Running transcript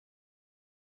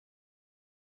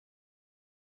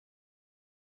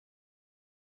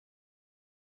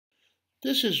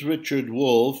This is Richard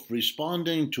Wolff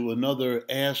responding to another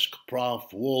Ask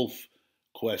Prof. Wolff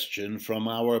question from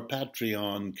our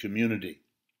Patreon community.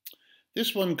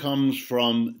 This one comes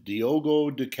from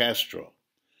Diogo de Castro,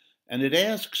 and it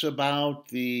asks about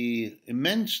the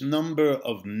immense number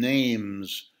of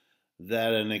names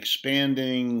that an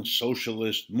expanding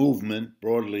socialist movement,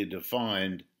 broadly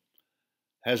defined,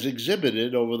 has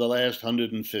exhibited over the last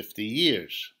 150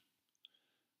 years.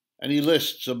 And he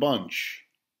lists a bunch: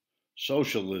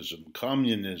 socialism,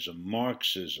 communism,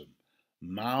 Marxism,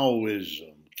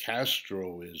 Maoism,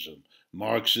 Castroism,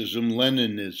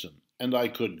 Marxism-Leninism, and I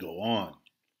could go on.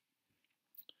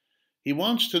 He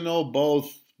wants to know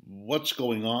both what's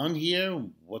going on here,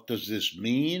 what does this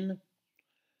mean,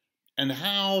 and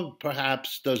how,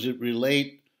 perhaps, does it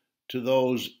relate to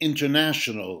those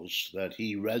internationals that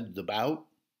he read about,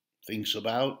 thinks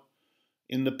about,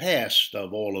 in the past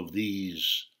of all of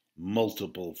these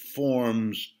multiple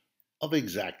forms of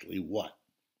exactly what?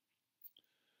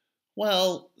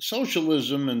 Well,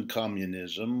 socialism and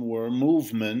communism were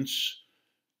movements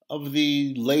of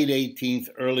the late 18th,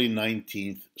 early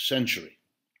 19th century.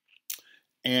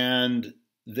 And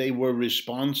they were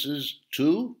responses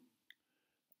to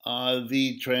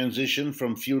the transition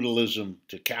from feudalism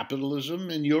to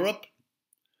capitalism in Europe.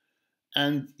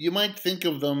 And you might think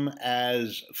of them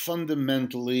as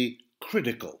fundamentally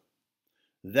critical.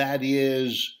 That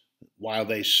is, while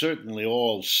they certainly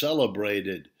all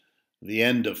celebrated the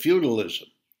end of feudalism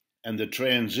and the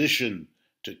transition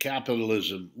to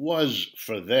capitalism was,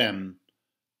 for them,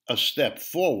 a step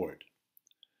forward,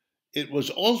 it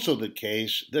was also the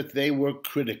case that they were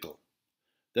critical,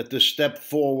 that the step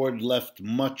forward left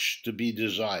much to be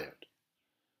desired,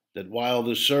 that while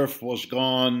the serf was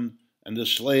gone and the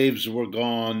slaves were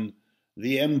gone,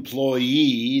 the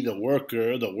employee, the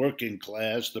worker, the working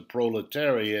class, the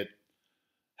proletariat,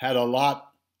 had a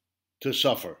lot to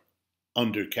suffer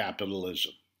under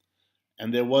capitalism.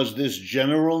 And there was this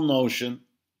general notion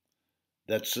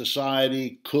that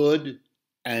society could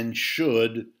and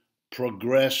should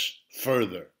progress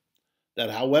further, that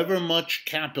however much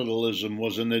capitalism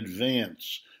was an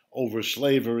advance over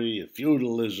slavery,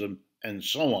 feudalism, and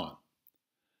so on,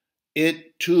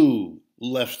 it too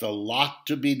left a lot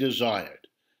to be desired.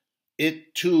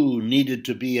 It too needed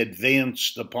to be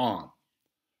advanced upon.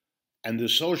 And the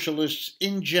socialists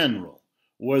in general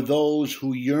were those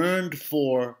who yearned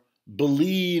for,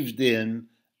 believed in,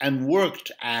 and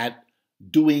worked at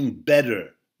doing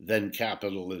better than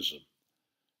capitalism,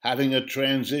 having a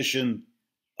transition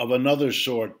of another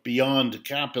sort beyond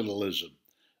capitalism,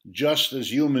 just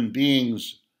as human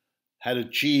beings had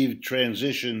achieved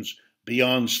transitions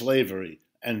beyond slavery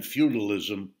and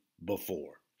feudalism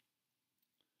before.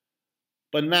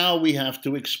 But now we have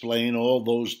to explain all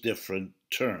those different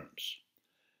terms.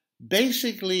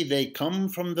 Basically, they come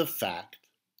from the fact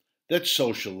that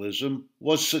socialism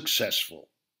was successful.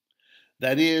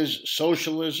 That is,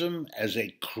 socialism as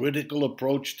a critical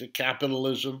approach to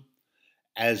capitalism,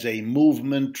 as a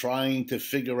movement trying to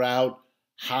figure out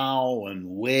how and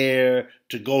where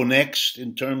to go next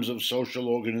in terms of social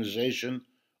organization,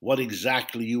 what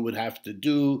exactly you would have to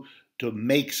do to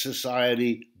make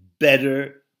society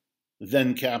better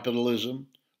than capitalism,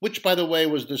 which, by the way,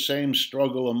 was the same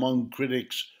struggle among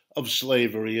critics of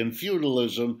slavery and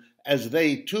feudalism, as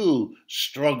they too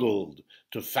struggled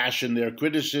to fashion their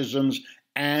criticisms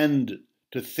and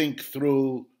to think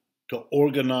through, to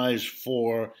organize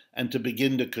for, and to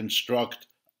begin to construct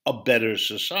a better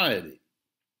society.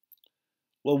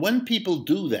 Well, when people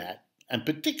do that, and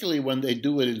particularly when they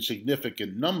do it in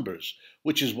significant numbers,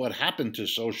 which is what happened to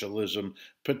socialism,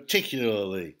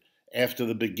 particularly after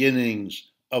the beginnings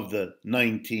of the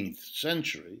 19th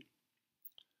century,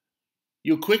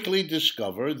 you quickly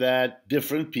discover that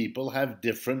different people have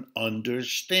different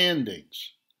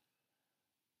understandings.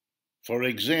 For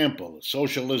example,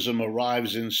 socialism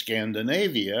arrives in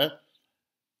Scandinavia,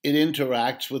 it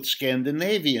interacts with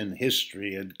Scandinavian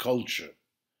history and culture.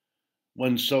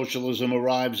 When socialism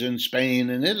arrives in Spain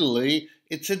and Italy,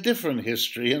 it's a different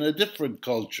history and a different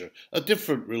culture, a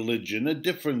different religion, a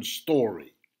different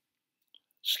story.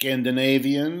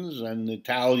 Scandinavians and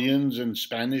Italians and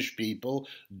Spanish people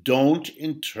don't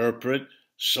interpret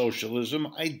socialism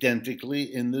identically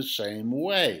in the same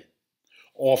way.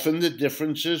 Often the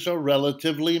differences are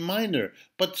relatively minor,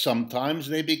 but sometimes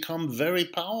they become very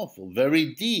powerful,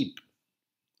 very deep.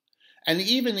 And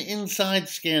even inside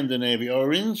Scandinavia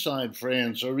or inside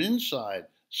France or inside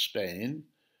Spain,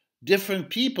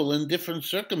 different people in different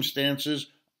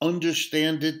circumstances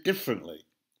understand it differently.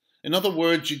 In other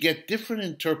words, you get different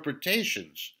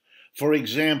interpretations, for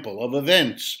example, of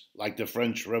events like the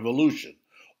French Revolution,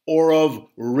 or of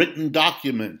written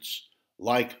documents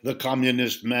like the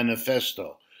Communist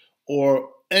Manifesto, or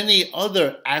any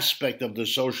other aspect of the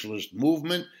socialist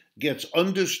movement gets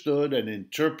understood and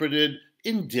interpreted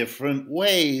in different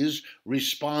ways,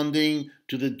 responding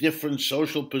to the different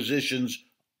social positions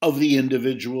of the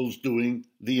individuals doing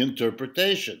the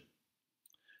interpretation.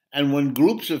 And when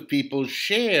groups of people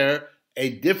share a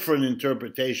different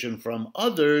interpretation from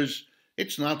others,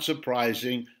 it's not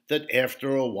surprising that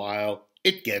after a while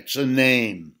it gets a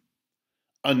name.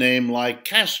 A name like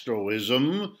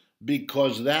Castroism,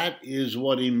 because that is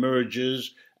what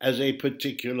emerges as a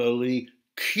particularly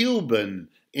Cuban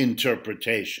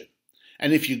interpretation.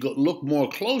 And if you look more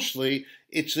closely,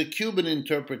 it's the Cuban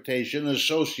interpretation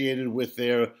associated with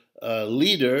their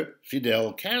leader,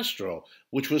 Fidel Castro,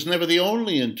 which was never the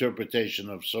only interpretation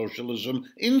of socialism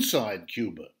inside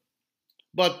Cuba.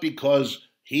 But because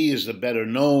he is the better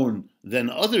known than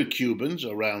other Cubans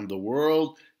around the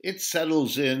world, it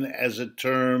settles in as a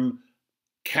term,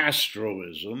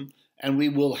 Castroism, and we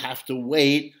will have to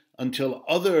wait until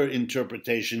other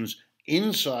interpretations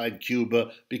inside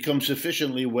Cuba become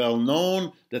sufficiently well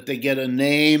known that they get a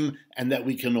name and that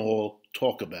we can all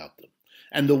talk about them.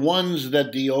 And the ones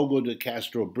that Diogo de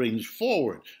Castro brings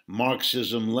forward,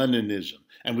 Marxism-Leninism,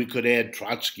 and we could add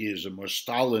Trotskyism or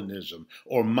Stalinism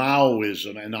or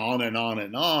Maoism and on and on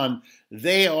and on,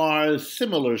 they are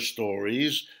similar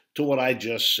stories to what I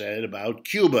just said about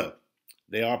Cuba.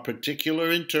 They are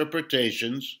particular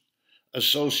interpretations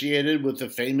associated with the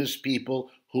famous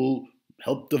people who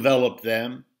helped develop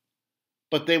them,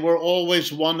 but they were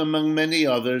always one among many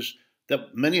others,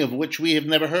 that many of which we have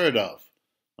never heard of.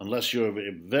 Unless you're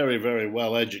very, very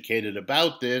well educated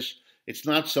about this, it's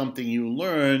not something you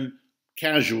learn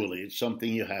casually. It's something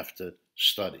you have to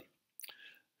study.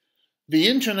 The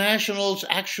internationals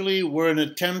actually were an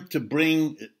attempt to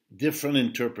bring different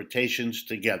interpretations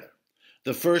together.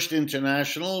 The first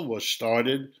international was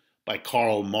started by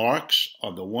Karl Marx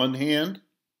on the one hand,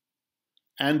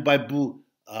 and by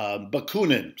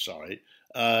Bakunin,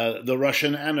 the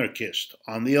Russian anarchist,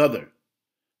 on the other.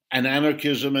 And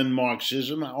anarchism and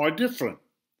Marxism are different.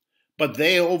 But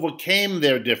they overcame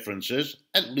their differences,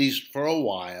 at least for a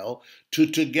while, to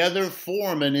together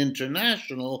form an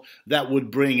international that would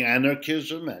bring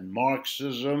anarchism and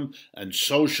Marxism and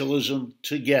socialism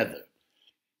together.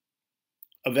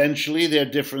 Eventually, their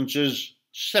differences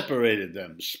separated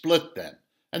them, split them,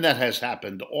 and that has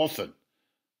happened often.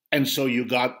 And so you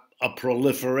got a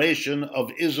proliferation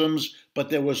of isms, but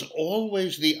there was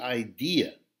always the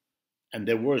idea, and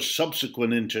there were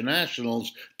subsequent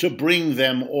internationals, to bring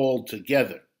them all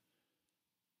together.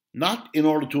 Not in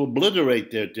order to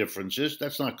obliterate their differences,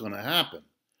 that's not going to happen,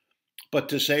 but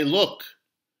to say, look,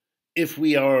 if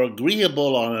we are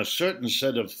agreeable on a certain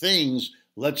set of things,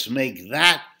 let's make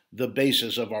that the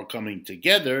basis of our coming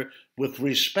together, with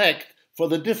respect for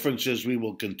the differences we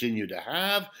will continue to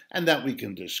have and that we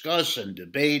can discuss and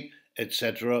debate,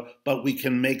 etc., but we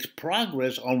can make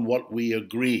progress on what we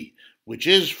agree, which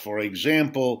is, for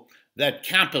example, that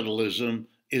capitalism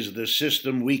is the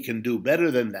system we can do better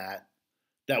than that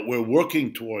we're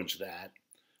working towards that,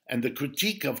 and the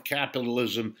critique of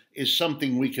capitalism is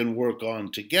something we can work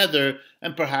on together,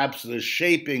 and perhaps the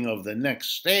shaping of the next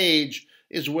stage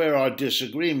is where our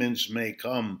disagreements may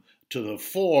come to the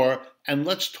fore, and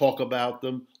let's talk about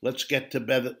them. Let's get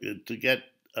together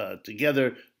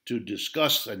to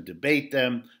discuss and debate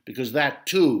them, because that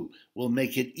too will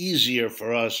make it easier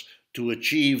for us to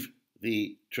achieve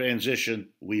the transition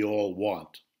we all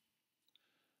want.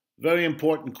 Very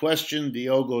important question,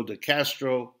 Diogo de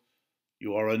Castro.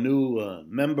 You are a new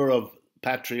member of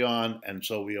Patreon, and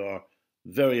so we are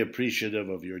very appreciative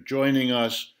of your joining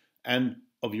us and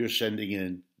of your sending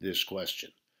in this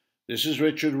question. This is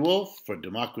Richard Wolff for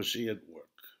Democracy at Work.